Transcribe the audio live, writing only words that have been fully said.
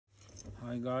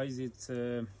Hi guys, it's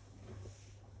a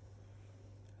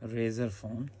Razer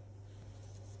phone,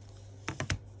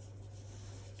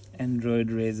 Android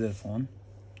Razer phone.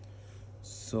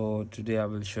 So today I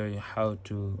will show you how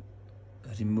to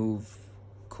remove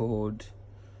code,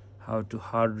 how to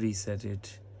hard reset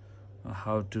it, or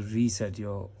how to reset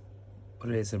your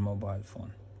Razer mobile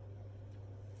phone.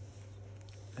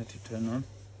 Let it turn on.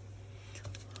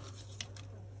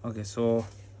 Okay, so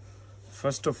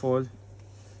first of all,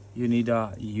 you need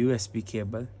a USB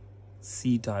cable,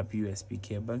 C-type USB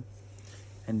cable,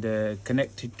 and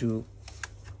connect it to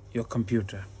your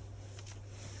computer.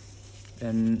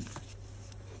 Then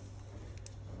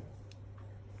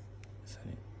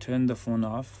turn the phone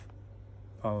off,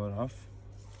 power off,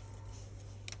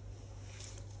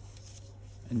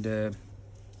 and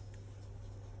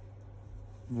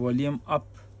volume up.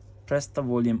 Press the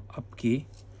volume up key.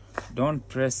 Don't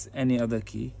press any other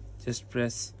key, just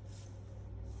press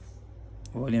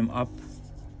volume up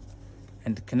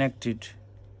and connect it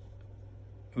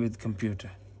with computer.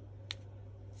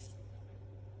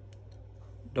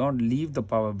 Don't leave the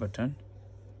power button,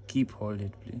 keep hold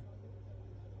it please.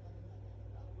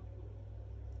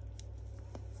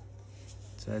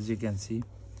 So as you can see,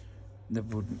 the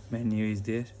boot menu is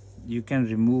there. You can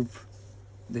remove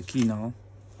the key now,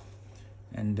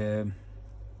 and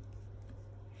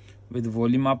with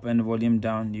volume up and volume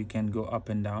down you can go up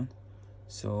and down.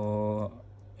 So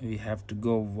we have to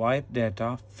go wipe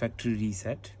data, factory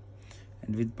reset,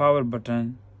 and with power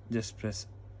button just press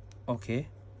OK,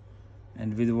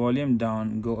 and with volume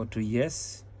down go to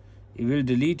yes. It will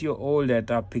delete your old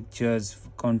data, pictures,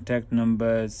 contact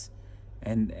numbers,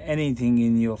 and anything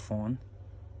in your phone.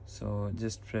 So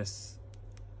just press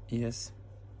yes,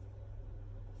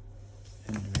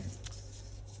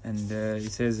 and it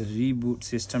says reboot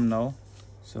system now.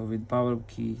 So with power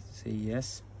key say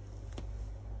yes.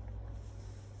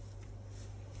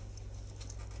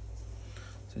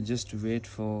 So just wait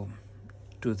for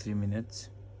 2-3 minutes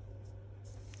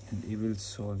and it will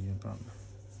solve your problem.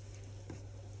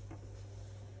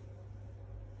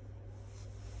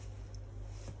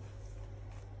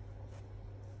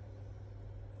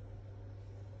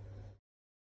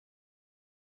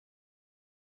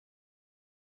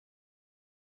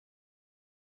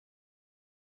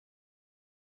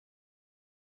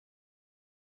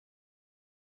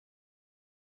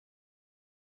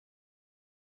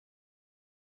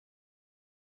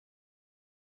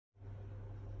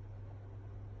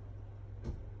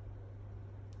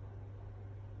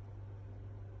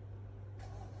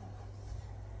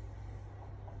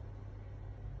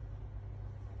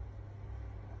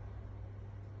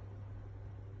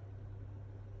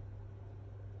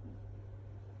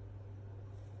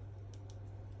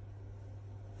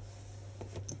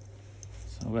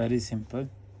 So very simple.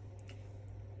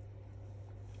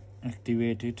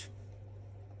 Activate it.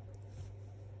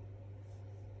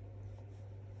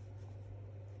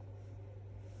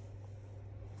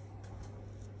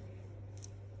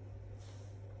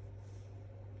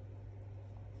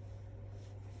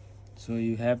 So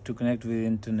you have to connect with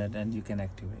internet and you can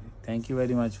activate it. Thank you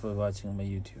very much for watching my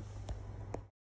YouTube.